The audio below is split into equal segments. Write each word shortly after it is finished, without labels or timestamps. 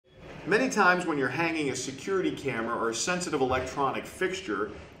Many times when you're hanging a security camera or a sensitive electronic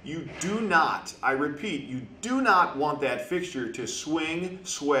fixture, you do not, I repeat, you do not want that fixture to swing,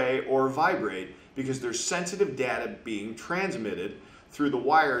 sway, or vibrate because there's sensitive data being transmitted through the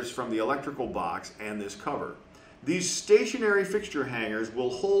wires from the electrical box and this cover. These stationary fixture hangers will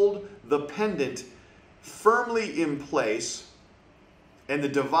hold the pendant firmly in place and the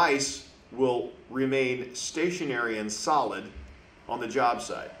device will remain stationary and solid on the job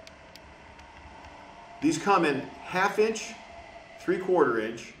site. These come in 1/2 inch, 3/4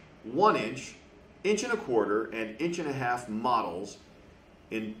 inch, 1 inch, 1.25 inch, and 1.5 inch models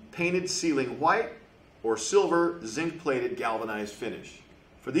in painted ceiling white or silver zinc-plated galvanized finish.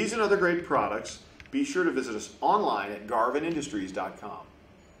 For these and other great products, be sure to visit us online at garvinindustries.com.